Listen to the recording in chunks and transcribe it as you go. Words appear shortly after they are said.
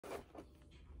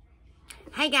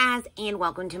Hey guys, and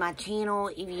welcome to my channel.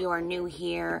 If you are new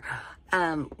here,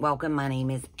 welcome. My name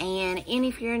is Ann, and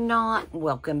if you're not,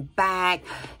 welcome back.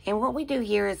 And what we do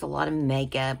here is a lot of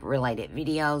makeup related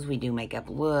videos. We do makeup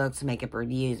looks, makeup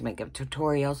reviews, makeup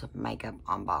tutorials, makeup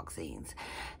unboxings,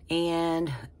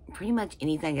 and pretty much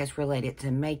anything that's related to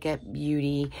makeup,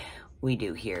 beauty, we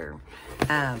do here.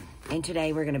 And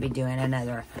today we're going to be doing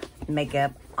another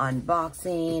makeup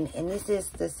unboxing, and this is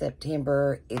the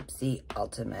September Ipsy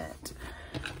Ultimate.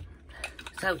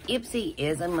 So Ipsy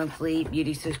is a monthly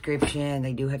beauty subscription.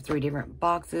 They do have 3 different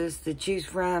boxes to choose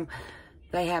from.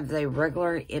 They have the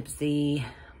regular Ipsy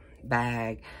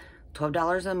bag,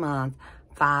 $12 a month,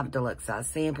 5 deluxe size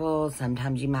samples.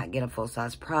 Sometimes you might get a full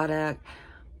size product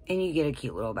and you get a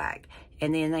cute little bag.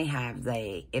 And then they have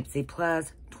the Ipsy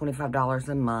Plus, $25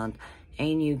 a month,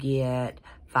 and you get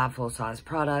 5 full size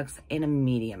products and a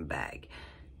medium bag.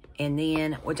 And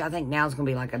then, which I think now is going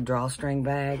to be like a drawstring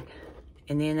bag.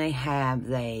 And then they have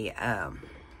the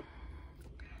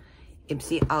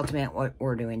Ipsy Ultimate, what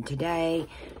we're doing today.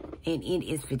 And it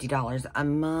is $50 a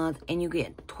month. And you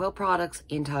get 12 products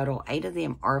in total. 8 of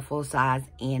them are full size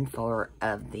and 4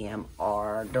 of them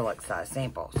are deluxe size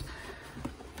samples.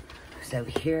 So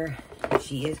here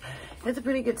she is. It's a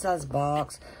pretty good size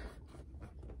box.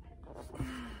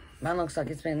 Mine looks like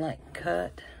it's been like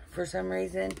cut for some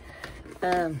reason.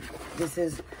 This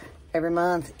is every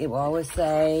month. It will always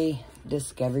say,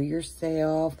 discover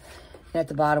yourself. And at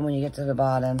the bottom, when you get to the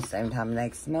bottom, same time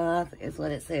next month is what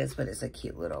it says, but it's a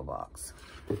cute little box.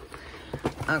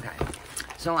 Okay,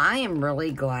 so I am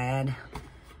really glad.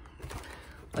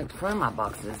 Like, the front of my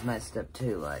box is messed up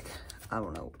too. Like, I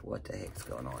don't know what the heck's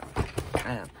going on.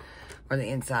 Or the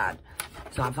inside.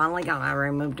 So I finally got my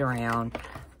room moved around.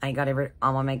 I ain't got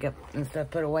all my makeup and stuff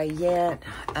put away yet.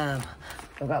 I've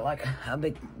got like a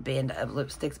big bin of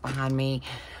lipsticks behind me.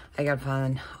 I gotta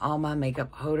find all my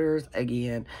makeup holders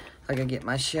again. I gotta get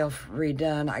my shelf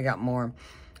redone. I got more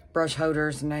brush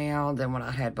holders now than what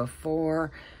I had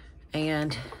before.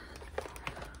 And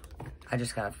I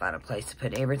just gotta find a place to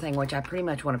put everything, which I pretty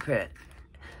much want to put.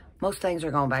 Most things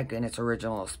are going back in its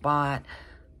original spot,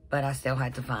 but I still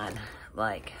had to find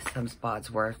like some spots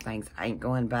where things ain't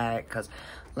going back, because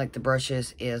like the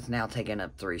brushes is now taking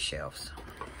up 3 shelves.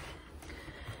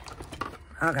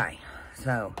 Okay,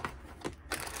 so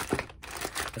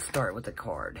let's start with the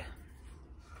card.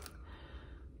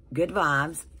 Good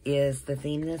vibes is the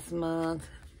theme this month.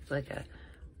 It's like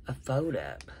a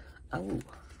photo. Oh,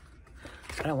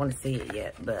 I don't want to see it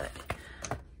yet, but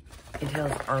it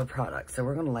tells our product. So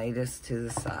we're going to lay this to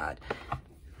the side.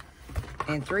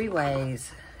 And 3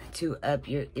 ways to up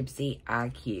your Ipsy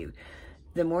IQ.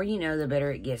 The more you know, the better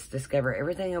it gets. Discover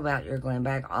everything about your Glam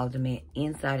Bag Ultimate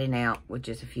inside and out with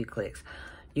just a few clicks.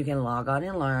 You can log on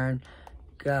and learn.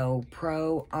 Go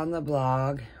pro on the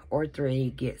blog. Or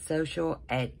 3, get social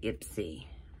at Ipsy.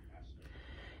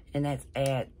 And that's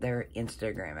at their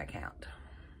Instagram account.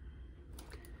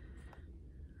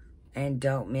 And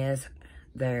don't miss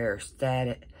their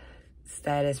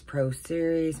Status Pro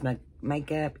Series,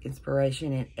 makeup,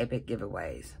 inspiration, and epic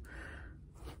giveaways.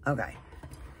 Okay.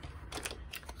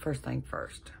 First thing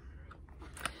first.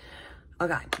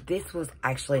 Okay, this was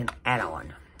actually an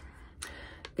add-on.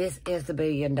 This is the $1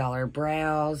 Billion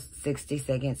Brows, 60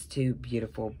 Seconds to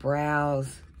Beautiful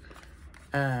Brows.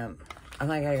 I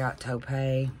think I got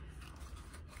Taupe.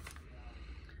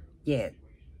 Yeah,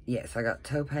 yes, I got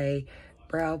Taupe,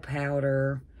 brow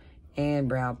powder, and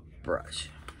brow brush.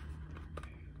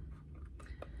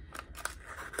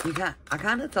 I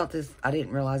kind of thought this, I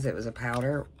didn't realize it was a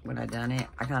powder when I done it.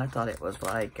 I kind of thought it was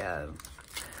like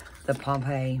the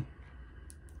Pompeii.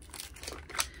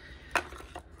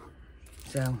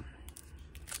 So,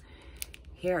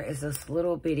 here is this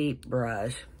little bitty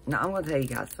brush. Now, I'm going to tell you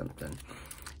guys something.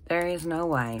 There is no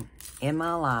way in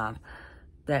my life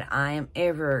that I am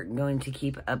ever going to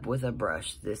keep up with a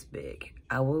brush this big.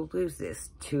 I will lose this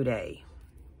today.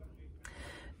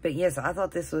 But yes, I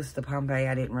thought this was the Pompeii.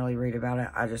 I didn't really read about it.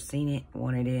 I just seen it,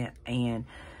 wanted it, and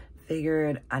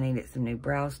figured I needed some new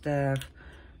brow stuff.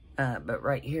 But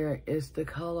right here is the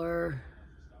color.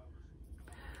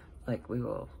 Like, we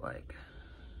will, like...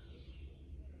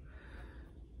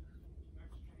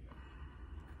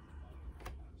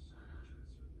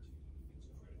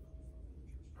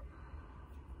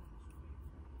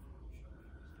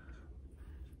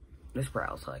 This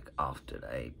brow's like off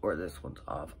today, or this one's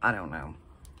off. I don't know.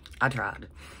 I tried.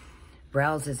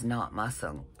 Brows is not my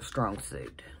strong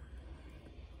suit.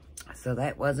 So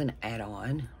that was an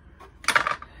add-on.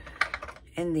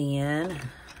 And then,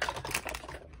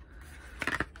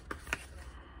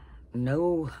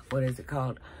 what is it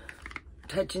called?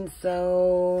 Touch and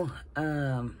Soul.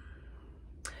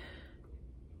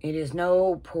 It is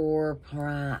no pore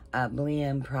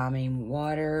blend priming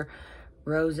water.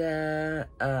 Rosa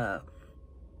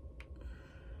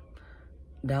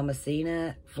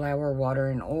Damascena flour, water,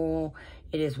 and oil.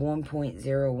 It is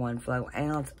 1.01 flow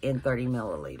ounce in 30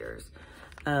 milliliters.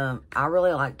 I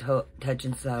really like Touch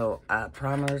and Soul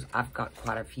primers. I've got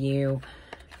quite a few.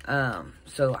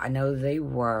 So I know they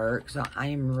work. So I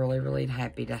am really, really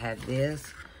happy to have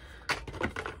this.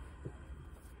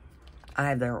 I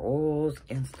have their oils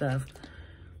and stuff.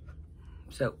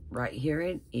 So right here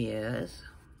it is.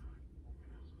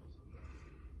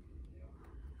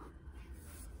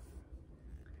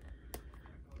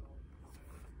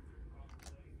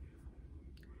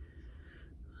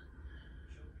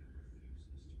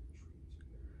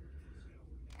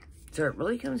 So it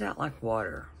really comes out like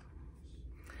water.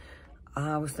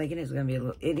 I was thinking it's going to be a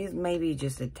little, it is maybe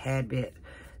just a tad bit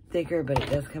thicker, but it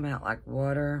does come out like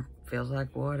water. Feels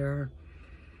like water.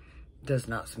 Does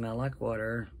not smell like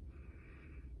water.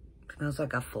 Smells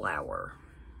like a flower.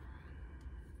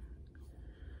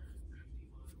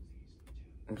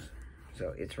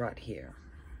 So it's right here.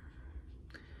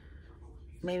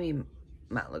 Maybe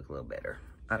might look a little better.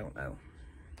 I don't know.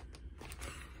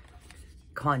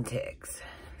 Context.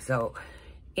 So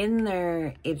in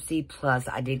their Ipsy Plus,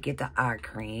 I did get the eye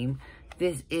cream.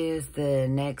 This is the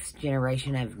next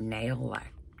generation of nail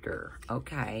lacquer.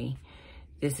 Okay.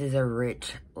 This is a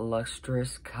rich,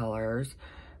 lustrous colors.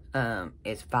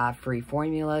 It's 5-free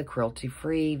formula,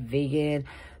 cruelty-free, vegan,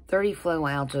 30 flow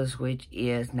ounces, which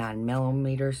is 9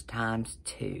 millimeters times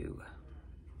 2.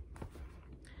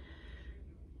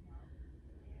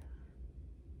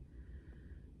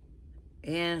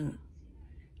 And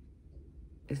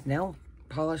is nail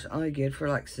polish only good for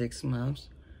like 6 months?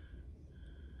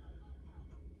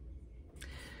 I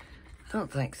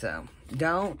don't think so.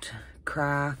 Don't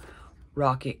Cry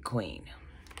Rocket Queen.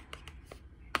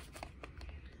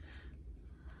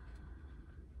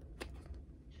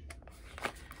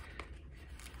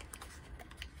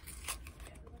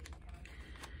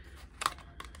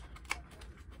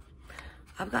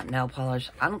 I've got nail polish.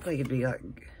 I don't think it'd be like,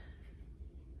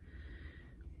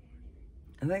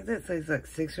 I think that says like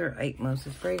 6 or 8 months.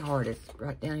 It's very hard. It's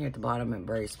right down here at the bottom and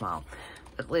very small.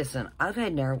 But listen, I've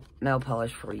had nail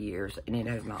polish for years and it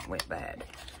has not went bad.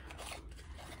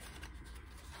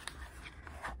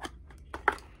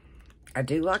 I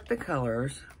do like the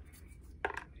colors.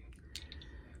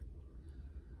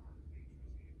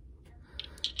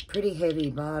 Pretty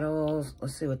heavy bottles.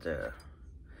 Let's see what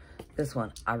this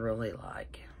one I really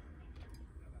like.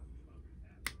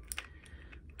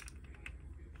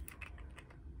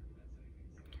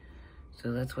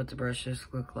 So that's what the brushes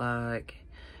look like.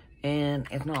 And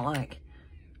it's not like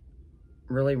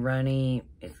really runny.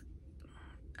 It's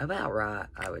about right,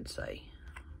 I would say.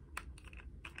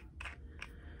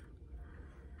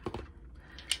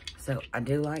 So I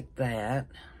do like that.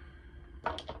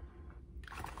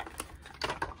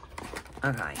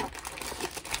 Okay.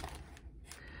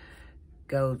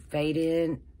 Gold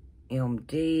Faden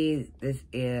Md. This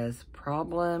is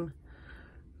Poreblem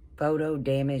Photo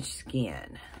Damaged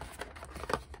Skin.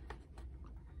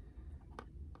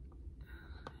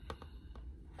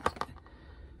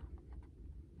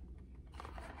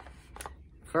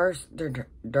 First,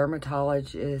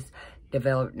 dermatologist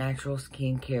developed natural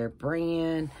skincare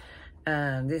brand.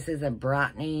 This is a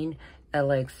brightening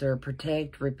elixir,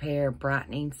 protect, repair,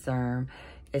 brightening serum.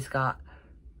 It's got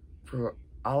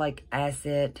ferulic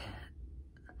acid,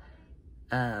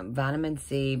 vitamin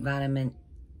C, vitamin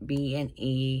B and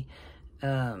E.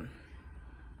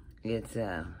 It's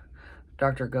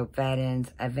Dr. Gold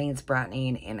Faden's advanced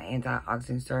brightening and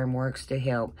antioxidant serum works to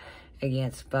help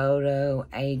against photo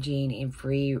aging and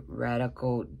free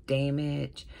radical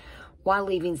damage while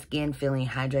leaving skin feeling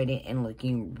hydrated and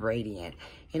looking radiant.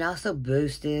 It also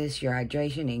boosts your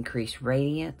hydration, increased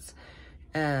radiance,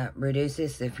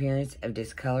 reduces the appearance of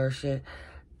discoloration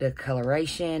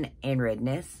and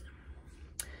redness,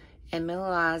 and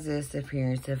minimizes the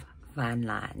appearance of fine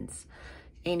lines.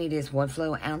 And it is 1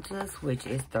 flow ounces, which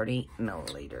is 30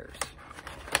 milliliters.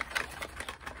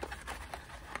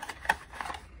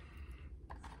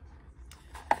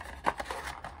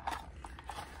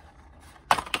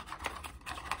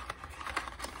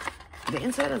 The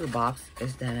inside of the box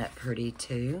is done up pretty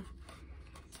too.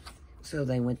 So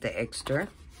they went the extra.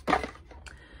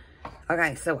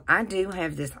 Okay, so I do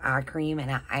have this eye cream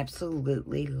and I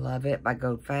absolutely love it by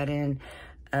Gold Faden.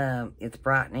 It's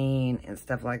brightening and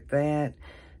stuff like that.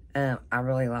 I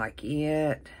really like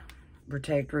it.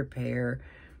 Protect, repair.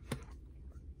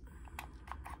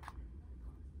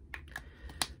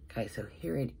 Okay, so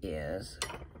here it is.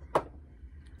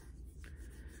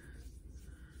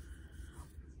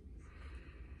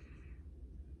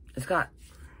 It's got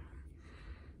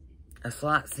a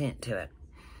slight scent to it.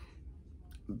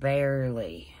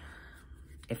 Barely.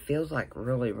 It feels like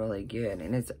really, really good.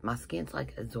 And my skin's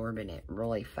like absorbing it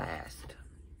really fast.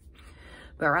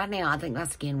 But right now, I think my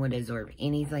skin would absorb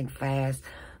anything fast.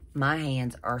 My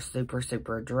hands are super,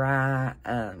 super dry.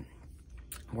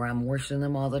 Where I'm washing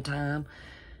them all the time.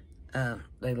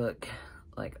 They look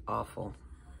like awful.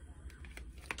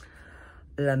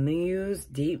 La Muse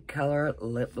Deep Color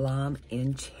Lip Balm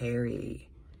in Cherry.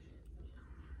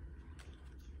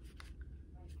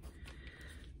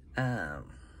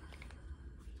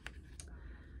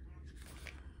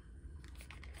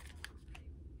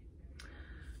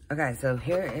 Okay, so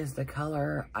here is the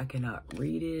color. I cannot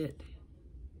read it.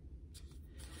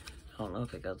 I don't know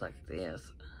if it goes like this.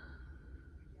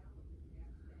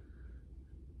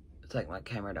 It's like my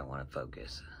camera don't want to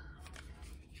focus.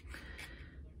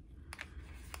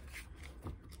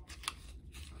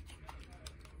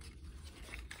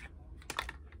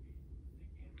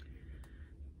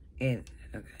 And,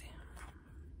 okay.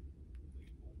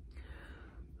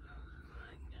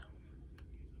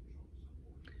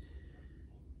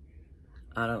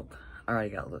 I already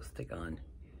got lipstick on.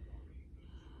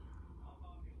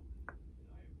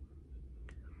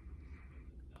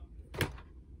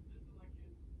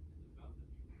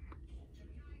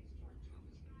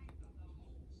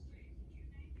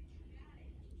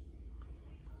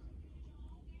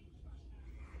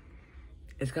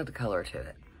 It's got the color to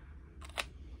it.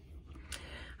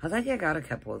 I think I got a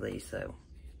couple of these though.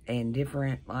 And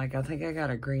different, like I think I got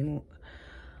a green one.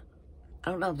 I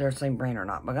don't know if they're the same brand or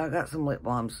not, but I got some lip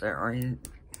balms that are in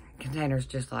containers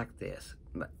just like this.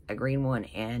 But a green one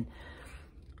and,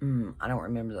 I don't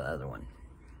remember the other one.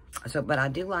 So, but I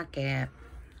do like that.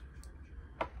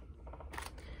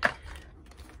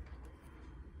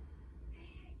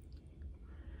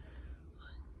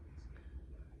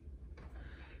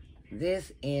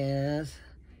 This is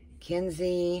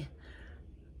Kense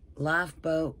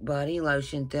Lifeboat Body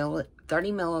Lotion,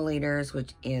 30 milliliters,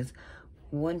 which is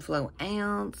 1 flow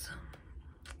ounce.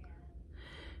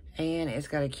 And it's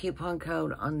got a coupon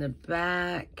code on the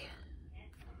back.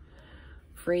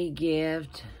 Free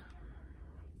gift.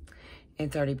 And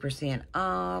 30%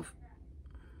 off.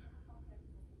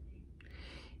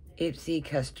 Ipsy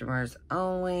customers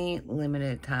only.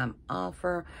 Limited time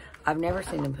offer. I've never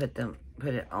seen them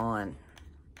put it on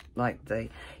like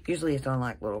usually it's on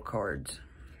like little cards.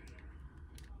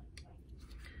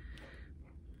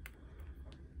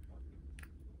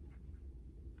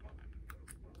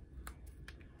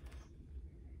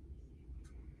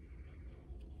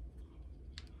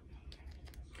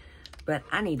 But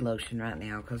I need lotion right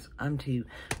now because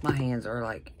my hands are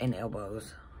like in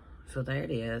elbows. So there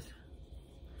it is.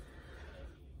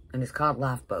 And it's called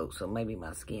Lifeboat, so maybe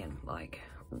my skin, like,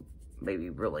 maybe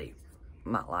really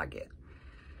might like it.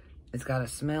 It's got a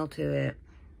smell to it.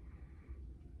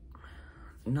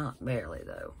 Not barely,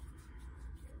 though.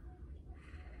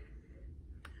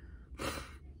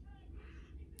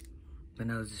 My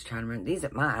nose is trying to run.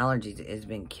 My allergies has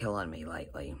been killing me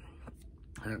lately.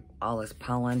 All this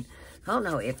pollen. I don't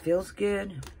know, it feels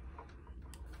good.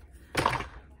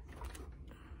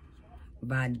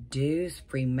 By Deuce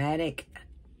Freematic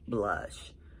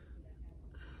Blush.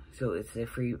 So it's the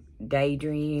free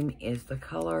Daydream is the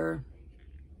color.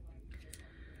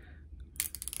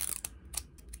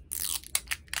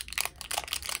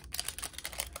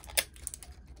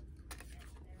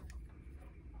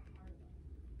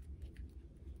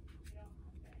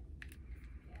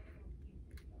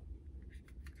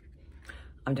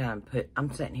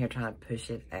 I'm sitting here trying to push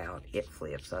it out. It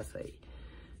flips, I see.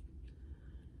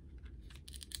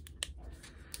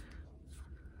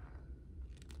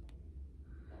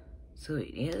 So it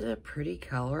is a pretty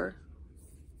color.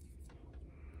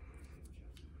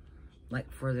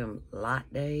 Like for them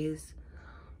light days.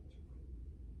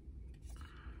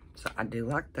 So I do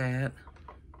like that.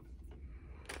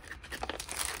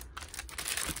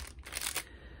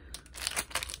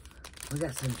 We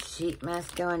got some sheet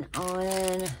mask going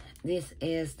on. This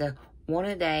is the One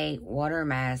A Day Water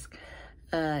Mask.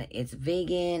 It's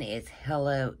vegan. It's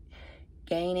Hello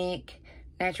Organic,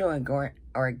 natural and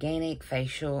organic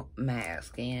facial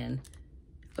mask. And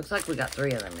looks like we got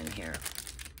 3 of them in here.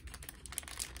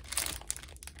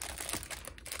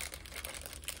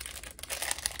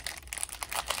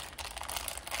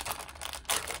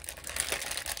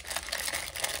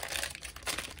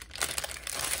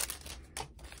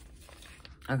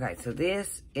 Okay, so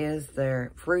this is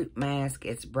their fruit mask.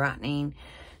 It's brightening.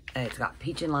 It's got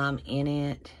peach and lime in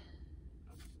it.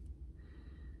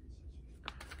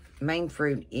 main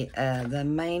fruit, the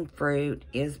main fruit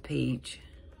is peach.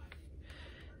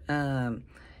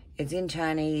 It's in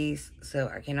Chinese, so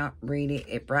I cannot read it.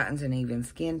 It brightens an even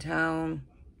skin tone.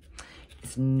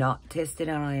 It's not tested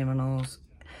on animals.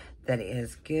 That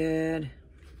is good.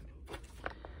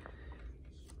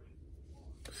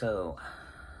 So,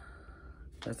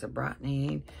 that's a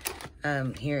brightening.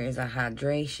 Here is a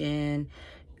hydrating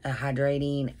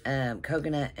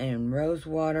coconut and rose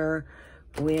water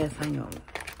with, hang on.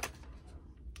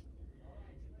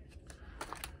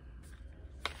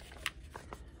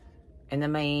 And the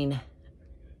main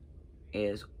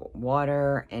is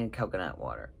water and coconut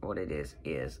water. What it is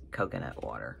coconut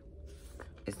water.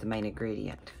 It's the main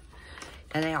ingredient.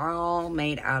 And they are all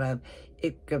made out of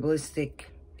eucalyptus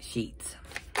sheets.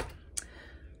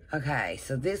 Okay,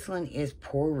 so this one is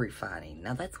pore refining.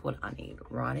 Now that's what I need.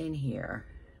 Right in here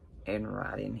and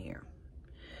right in here.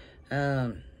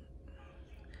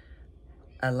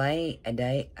 Adlay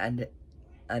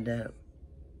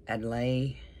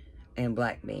and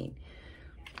black bean.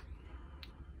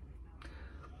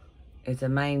 It's a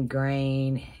main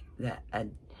grain, the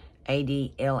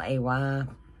ADLAY.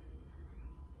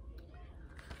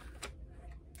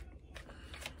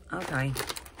 Okay.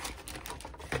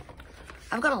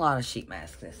 I've got a lot of sheet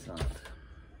masks this month.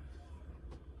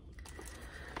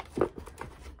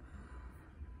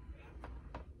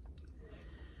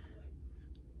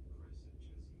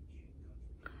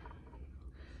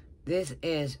 This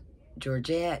is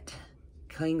Georgette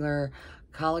Klingler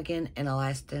Collagen and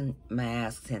Elastin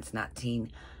Mask since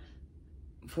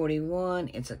 1941.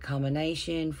 It's a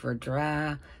combination for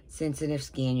dry, sensitive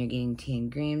skin. You're getting 10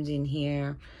 grams in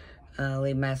here.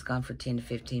 Leave mask on for 10 to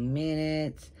 15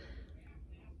 minutes.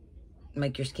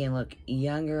 Make your skin look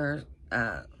younger,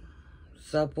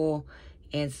 supple,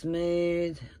 and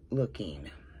smooth looking.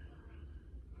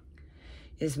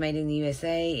 It's made in the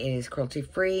USA. It is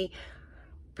cruelty-free,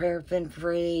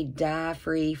 paraben-free,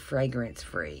 dye-free,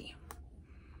 fragrance-free.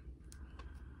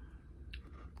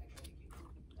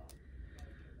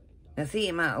 Now see,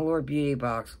 in my Allure Beauty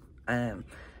box,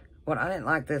 what I didn't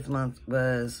like this month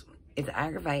was it's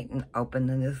aggravating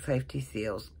opening the safety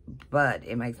seals, but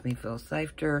it makes me feel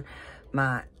safer.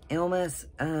 My Illness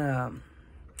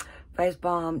face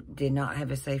balm did not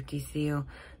have a safety seal.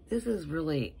 This is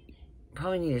really,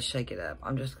 probably need to shake it up.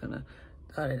 I'm just gonna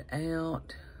dot it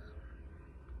out.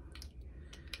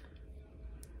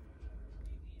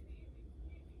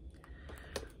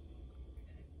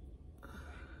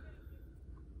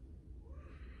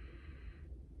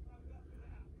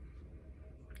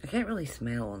 I can't really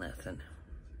smell nothing.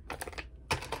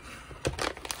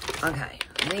 Okay,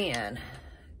 then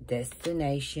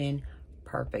Destination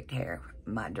Perfect Hair,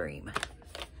 my dream.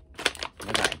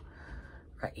 Okay,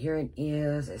 right here it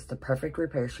is. It's the Perfect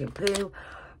Repair Shampoo,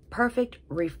 Perfect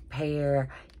Repair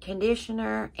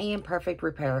Conditioner, and Perfect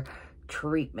Repair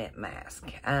Treatment Mask.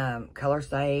 Color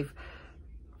safe,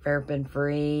 paraben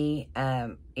free.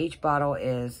 Each bottle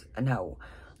is, no.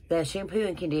 The shampoo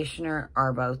and conditioner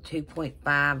are both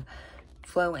 2.5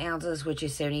 flow ounces, which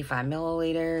is 75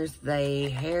 milliliters. The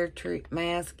hair treat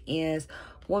mask is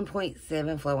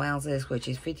 1.7 flow ounces, which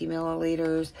is 50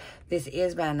 milliliters. This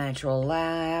is by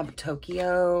NatureLab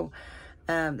Tokyo.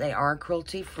 They are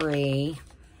cruelty-free.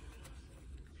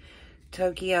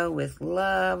 Tokyo with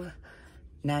love,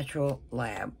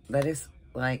 NatureLab. That is,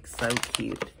 like, so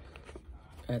cute.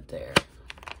 Right there.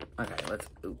 Okay, let's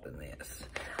open this.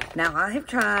 Now, I have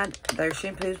tried their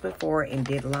shampoos before and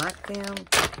did like them.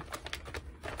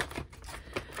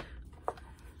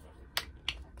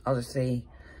 I'll just see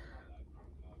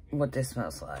what this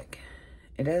smells like.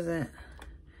 It doesn't.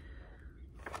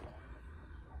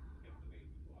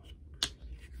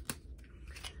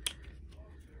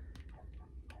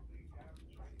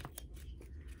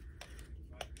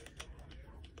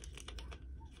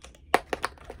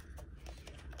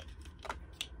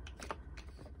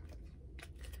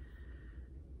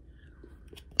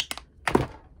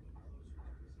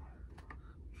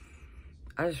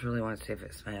 I just really want to see if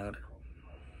it smelled.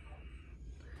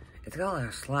 It's got like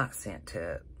a slight scent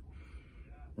to it.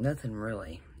 Nothing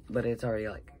really. But it's already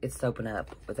like, it's soaping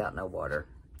up without no water.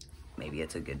 Maybe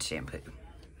it's a good shampoo.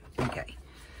 Okay.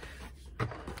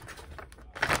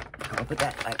 I'll put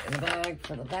that back in the bag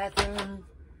for the bathroom.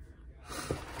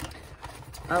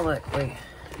 Oh look, wait.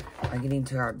 We're getting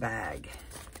to our bag.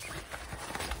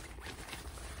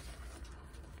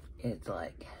 It's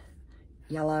like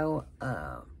yellow,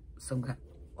 some kind,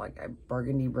 like a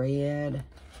burgundy red,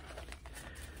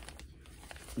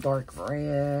 dark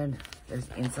red. There's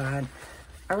inside.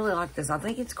 I really like this. I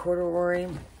think it's corduroy.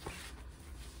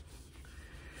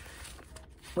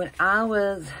 When I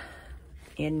was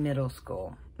in middle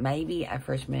school. Maybe a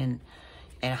freshman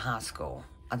in high school.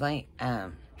 I think,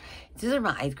 it's either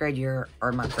my 8th grade year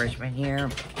or my freshman year.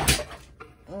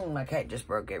 My cat just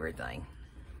broke everything.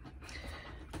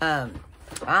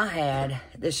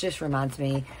 This just reminds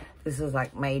me, this is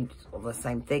like made of the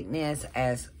same thickness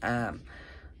as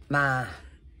my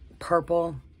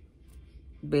purple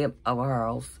bib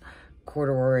overalls,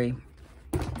 corduroy.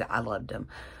 I loved them.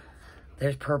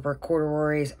 There's purple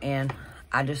corduroys, and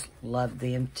I just love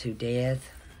them to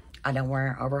death. I don't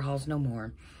wear overalls no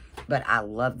more, but I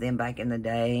loved them back in the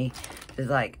day. It's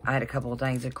like, I had a couple of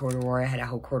things of corduroy. I had a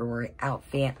whole corduroy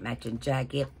outfit, matching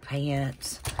jacket,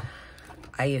 pants.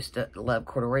 I used to love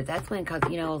corduroy. That's when, cause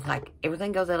you know, it's like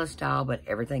everything goes out of style, but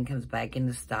everything comes back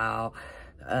into style.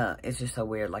 It's just so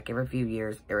weird. Like every few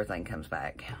years, everything comes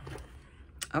back.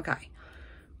 Okay.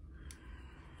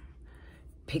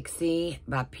 Pixie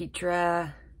by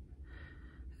Petra.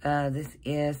 This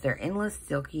is their Endless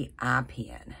Silky Eye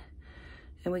Pen.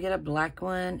 And we get a black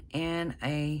one and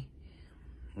a,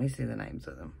 let me see the names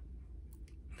of them.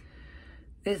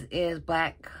 This is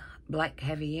Black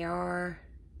Caviar.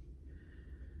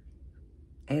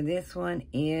 And this one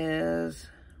is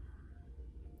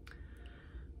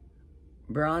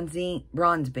Bronze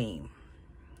Beam.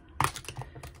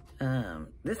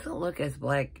 This don't look as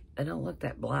black. It don't look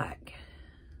that black.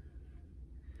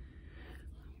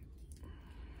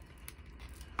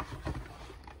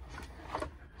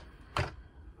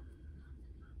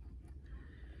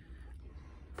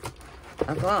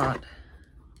 I thought.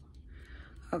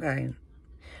 Okay.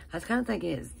 I was kind of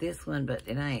thinking it's this one, but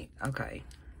it ain't. Okay.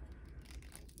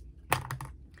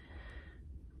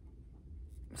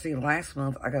 See, last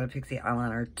month I got a Pixie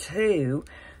eyeliner too.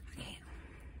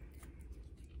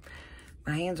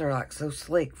 My hands are like so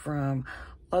slick from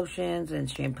lotions and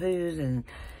shampoos and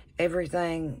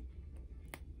everything.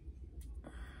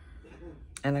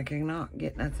 And I cannot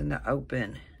get nothing to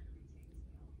open.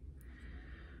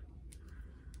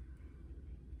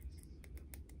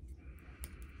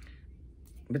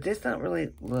 But this don't really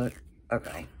look,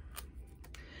 okay.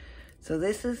 So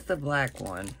this is the black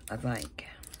one, I think.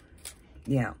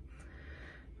 Yeah.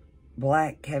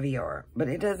 Black Caviar. But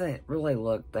it doesn't really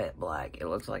look that black. It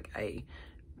looks like a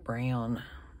brown.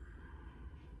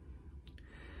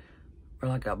 Or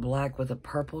like a black with a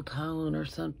purple tone or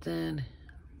something.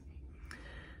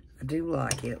 I do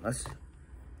like it.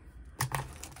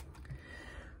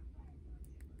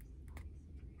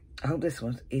 I hope this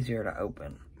one's easier to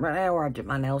open. Right now,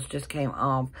 my nails just came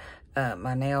off.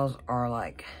 My nails are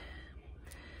like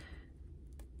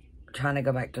trying to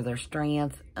go back to their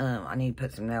strength. I need to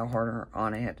put some nail hardener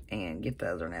on it and get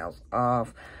the other nails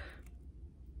off.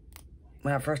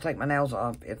 When I first take my nails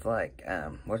off, it's like,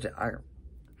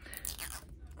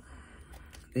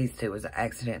 these two was an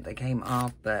accident. They came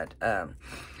off, but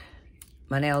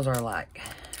my nails are like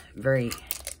very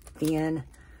thin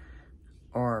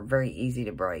or very easy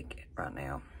to break right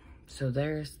now. So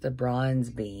there's the Bronze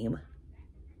Beam.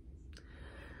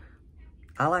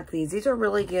 I like these. These are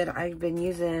really good. I've been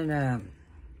using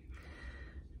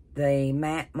the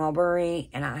matte mulberry,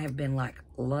 and I have been like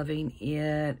loving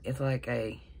it. It's like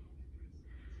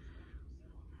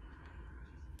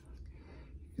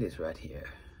this right here.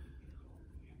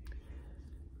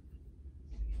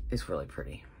 It's really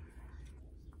pretty.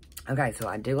 Okay, so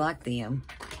I do like them.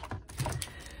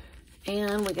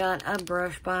 And we got a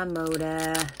brush by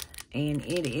Moda, and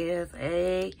it is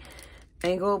a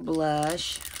angle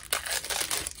blush.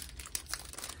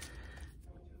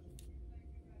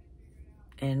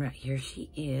 And right here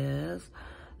she is.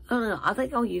 I don't know, I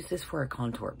think I'll use this for a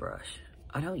contour brush.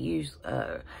 I don't use,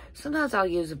 sometimes I'll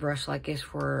use a brush like this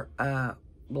for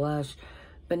blush,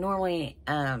 but normally,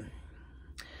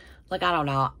 like, I don't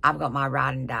know, I've got my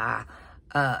Ride and Die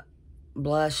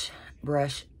blush,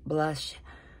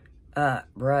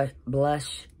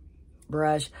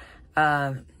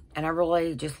 and I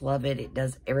really just love it. It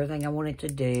does everything I want it to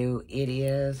do. It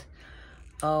is,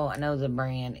 oh, I know the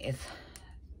brand.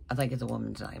 I think it's a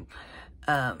woman's name.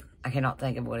 I cannot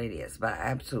think of what it is, but I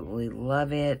absolutely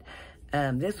love it.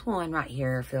 This one right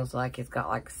here feels like it's got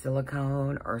like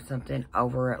silicone or something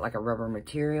over it, like a rubber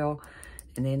material.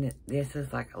 And then this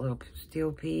is like a little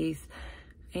steel piece.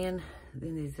 And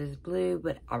then this is blue,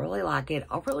 but I really like it.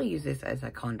 I'll probably use this as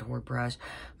a contour brush.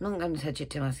 I'm not going to touch it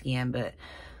to my skin, but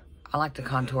I like to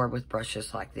contour with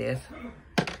brushes like this.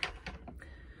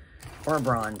 Or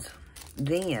bronze.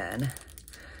 Then,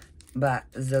 by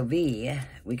Zoeva,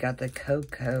 we got the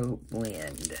Cocoa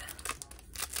Blend.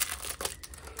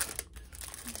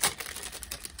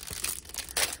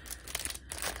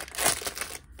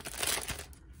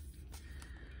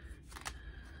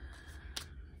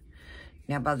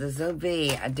 Now, by the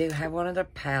Zoeva, I do have one of their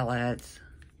palettes.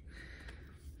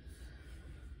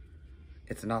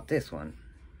 It's not this one.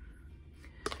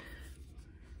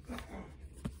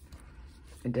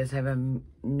 It does have a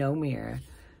no mirror.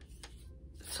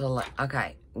 So,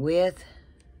 okay, with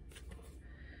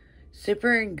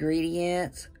super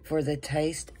ingredients for the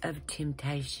taste of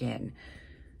temptation.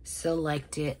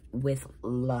 Select it with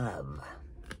love.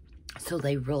 So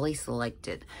they really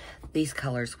selected these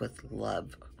colors with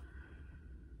love.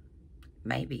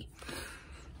 Maybe.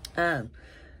 I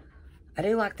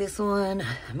do like this one.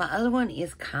 My other one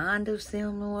is kind of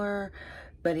similar,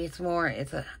 but it's more, I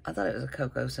thought it was a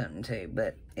cocoa something too,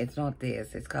 but it's not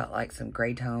this. It's got like some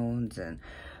gray tones and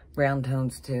brown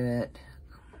tones to it.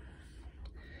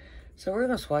 So we're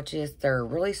going to swatch this. They're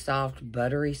really soft,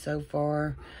 buttery so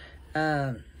far.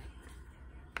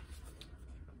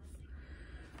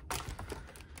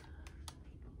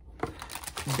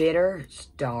 Bitter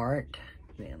start.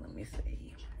 Then let me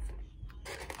see.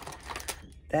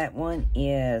 That one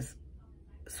is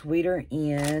sweeter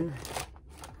in.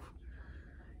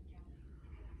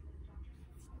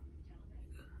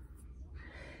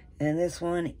 And this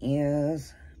one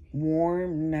is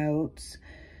warm notes.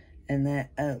 And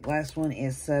that last one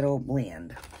is subtle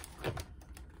blend.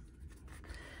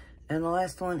 And the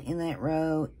last one in that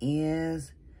row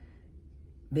is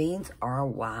beans are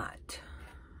white.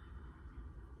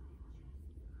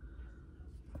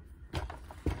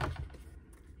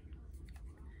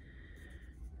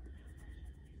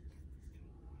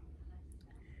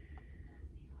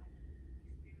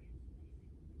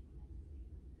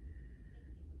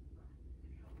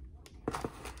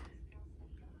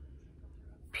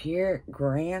 Pure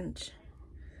Grange,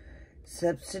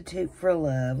 Substitute for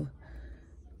Love,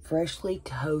 freshly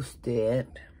toasted,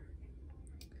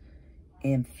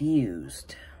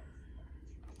 infused.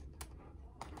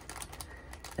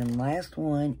 And last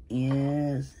one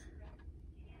is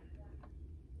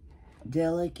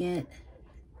Delicate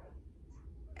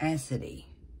Acidity.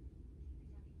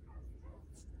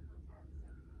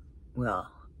 Well,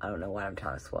 I don't know what I'm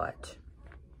trying to swatch.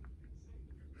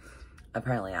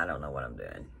 Apparently, I don't know what I'm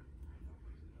doing.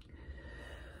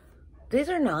 These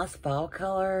are nice fall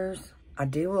colors. I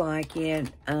do like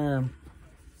it. Here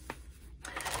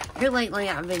lately,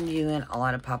 I've been doing a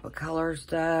lot of pop of colors,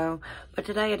 though. But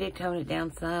today, I did tone it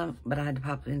down some. But I had to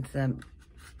pop in some,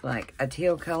 like, a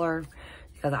teal color.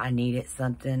 Because I needed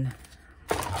something.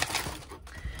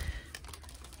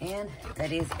 And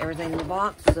that is everything in the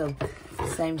box. So,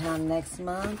 same time next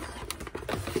month.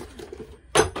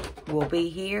 Will be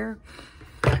here.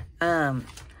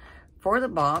 For the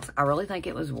box, I really think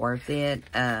it was worth it.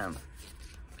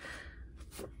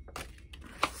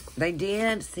 They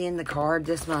did send the card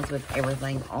this month with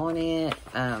everything on it.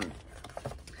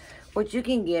 Which you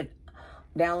can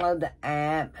download the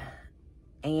app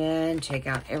and check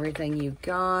out everything you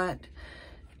got.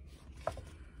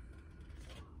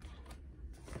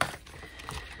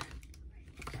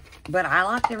 But I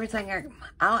liked everything.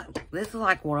 This is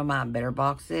like one of my better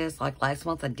boxes. Like last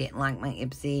month, I didn't like my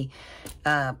Ipsy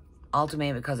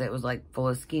Ultimate because it was like full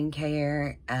of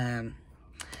skincare.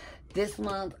 This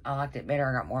month, I liked it better.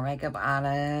 I got more makeup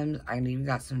items. I even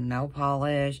got some nail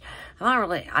polish.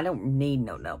 I don't need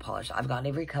no nail polish. I've got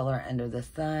every color under the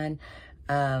sun.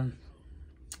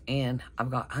 And I've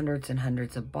got hundreds and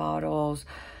hundreds of bottles.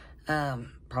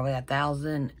 Probably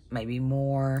 1,000, maybe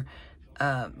more.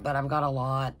 But I've got a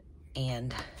lot.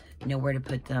 And nowhere to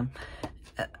put them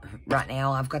right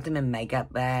now. I've got them in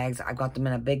makeup bags. I've got them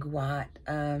in a big white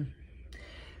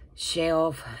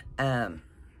shelf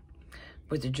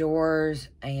with the drawers,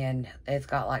 and it's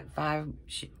got like 5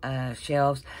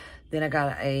 shelves. Then I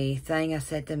got a thing I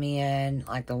set them in,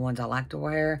 like the ones I like to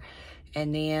wear,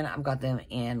 and then I've got them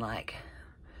in like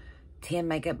 10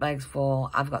 makeup bags full.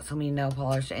 I've got so many nail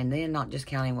polish, and then not just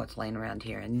counting what's laying around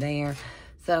here and there.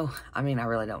 So, I mean, I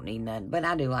really don't need none, but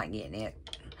I do like getting it.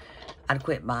 I'd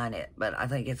quit buying it, but I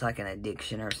think it's like an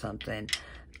addiction or something.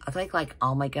 I think like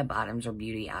all makeup items or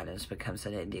beauty items becomes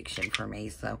an addiction for me.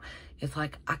 So, it's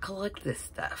like, I collect this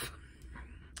stuff.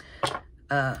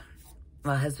 My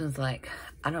husband's like,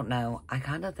 I don't know. I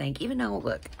kind of think, even though,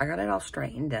 look, I got it all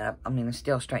straightened up. I mean, I'm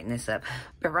still straightening this up.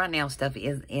 But right now, stuff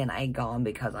is in a gone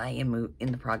because I am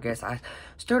in the progress. I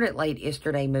started late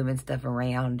yesterday moving stuff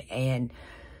around, and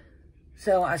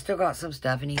so I still got some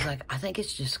stuff, and he's like, I think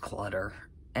it's just clutter.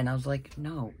 And I was like,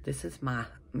 no, this is my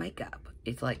makeup.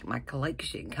 It's like my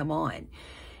collection. Come on. And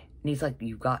he's like,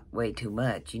 you've got way too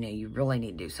much. You know, you really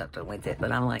need to do something with it.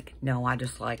 But I'm like, no, I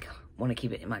just like want to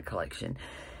keep it in my collection.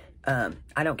 I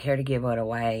don't care to give it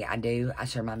away. I do. I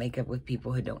share my makeup with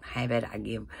people who don't have it. I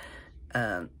give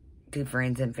to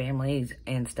friends and families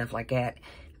and stuff like that.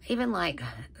 Even like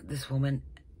this woman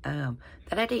that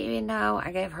I didn't even know,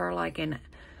 I gave her like an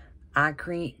eye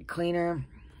cleaner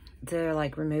to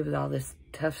like remove all this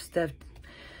tough stuff.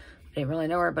 I didn't really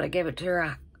know her, but I gave it to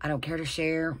her. I don't care to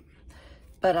share,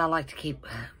 but I like to keep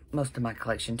most of my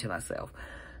collection to myself.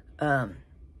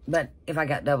 But if I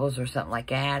got doubles or something like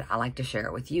that, I like to share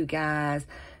it with you guys.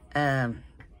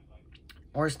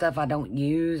 Or stuff I don't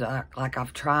use, like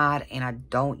I've tried and I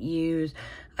don't use,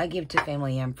 I give to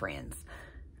family and friends.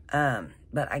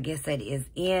 But I guess that is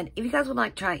it. If you guys would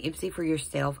like to try Ipsy for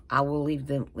yourself, I will leave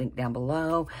the link down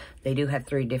below. They do have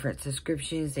 3 different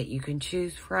subscriptions that you can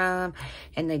choose from.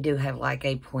 And they do have like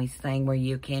a points thing where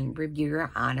you can review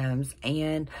your items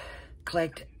and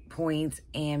collect points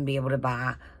and be able to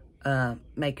buy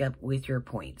makeup with your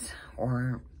points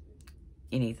or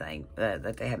anything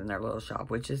that they have in their little shop,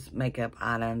 which is makeup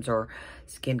items or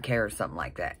skincare or something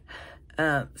like that.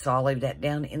 So I'll leave that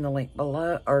down in the link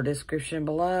below or description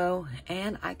below.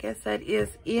 And I guess that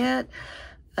is it.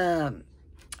 I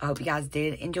hope you guys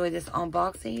did enjoy this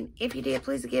unboxing. If you did,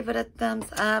 please give it a thumbs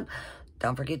up.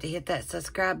 Don't forget to hit that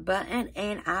subscribe button,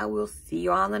 and I will see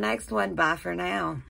you on the next one. Bye for now.